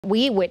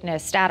We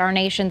witnessed at our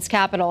nation's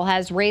capital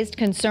has raised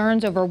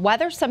concerns over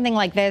whether something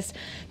like this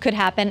could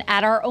happen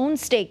at our own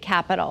state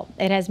capital.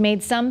 It has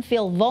made some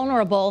feel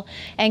vulnerable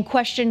and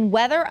question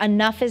whether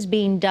enough is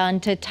being done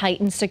to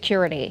tighten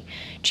security.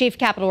 Chief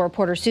Capitol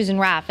reporter Susan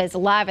Raff is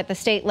live at the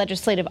state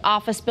legislative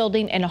office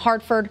building in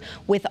Hartford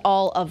with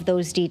all of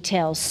those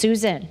details.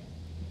 Susan.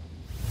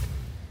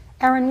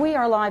 Erin, we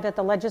are live at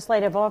the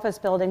Legislative Office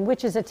Building,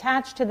 which is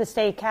attached to the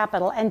state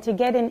capitol. And to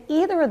get in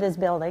either of these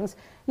buildings,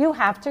 you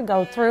have to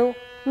go through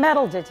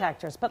metal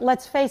detectors. But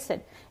let's face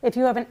it, if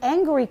you have an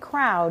angry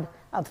crowd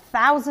of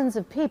thousands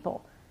of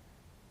people,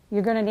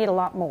 you're going to need a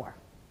lot more.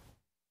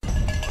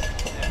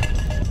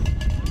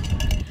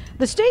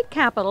 The state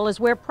capitol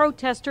is where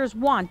protesters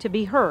want to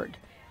be heard.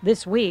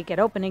 This week, at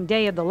opening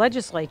day of the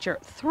legislature,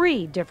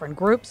 3 different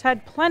groups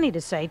had plenty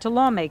to say to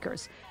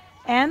lawmakers.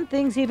 And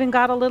things even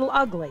got a little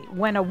ugly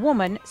when a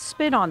woman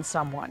spit on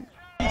someone.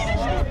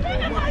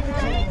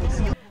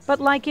 But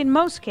like in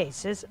most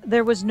cases,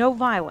 there was no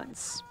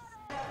violence.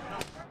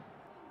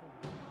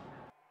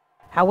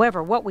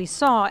 However, what we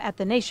saw at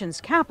the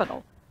nation's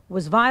capital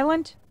was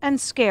violent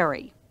and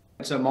scary.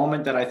 It's a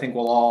moment that I think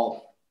we'll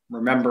all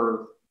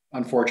remember,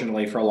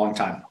 unfortunately, for a long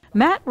time.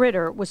 Matt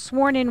Ritter was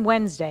sworn in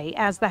Wednesday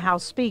as the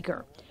House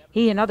Speaker.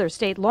 He and other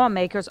state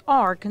lawmakers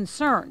are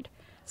concerned.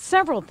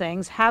 Several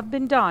things have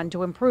been done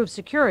to improve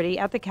security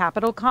at the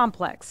Capitol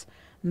complex.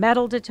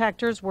 Metal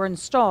detectors were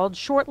installed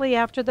shortly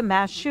after the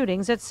mass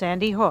shootings at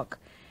Sandy Hook.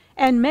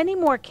 And many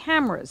more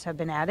cameras have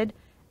been added,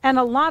 and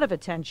a lot of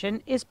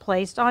attention is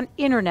placed on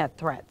internet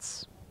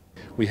threats.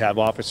 We have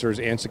officers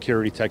and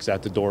security techs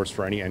at the doors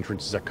for any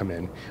entrances that come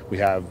in. We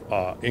have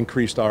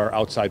increased our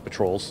outside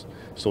patrols,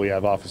 so we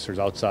have officers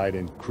outside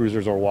and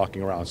cruisers are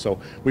walking around. So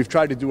we've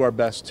tried to do our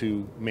best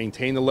to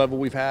maintain the level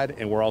we've had,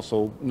 and we're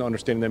also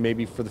understanding that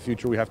maybe for the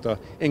future we have to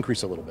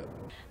increase a little bit.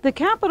 The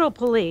Capitol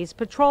Police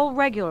patrol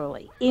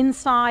regularly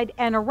inside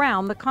and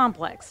around the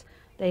complex.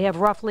 They have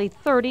roughly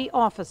 30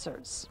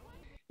 officers.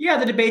 Yeah,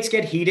 the debates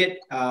get heated,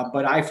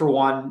 but I, for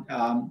one,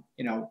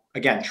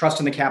 again, trust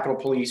in the Capitol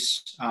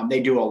Police. They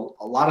do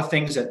a lot of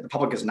things that the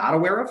public is not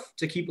aware of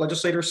to keep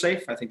legislators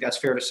safe. I think that's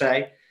fair to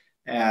say.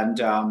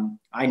 And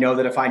I know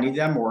that if I need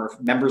them or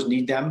if members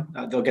need them,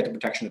 they'll get the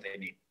protection that they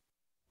need.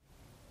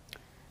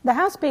 The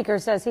House Speaker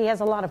says he has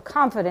a lot of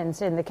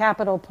confidence in the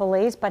Capitol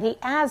Police, but he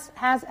has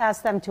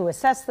asked them to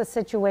assess the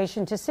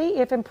situation to see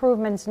if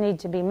improvements need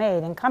to be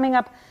made. And coming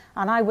up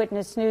on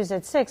Eyewitness News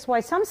at 6,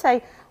 why some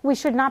say we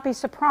should not be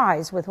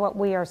surprised with what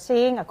we are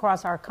seeing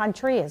across our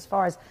country as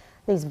far as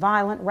these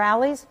violent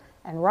rallies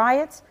and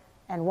riots,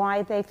 and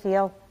why they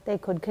feel they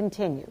could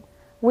continue.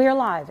 We are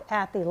live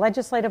at the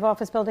Legislative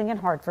Office Building in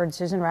Hartford.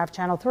 Susan Raff,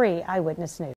 Channel 3 Eyewitness News.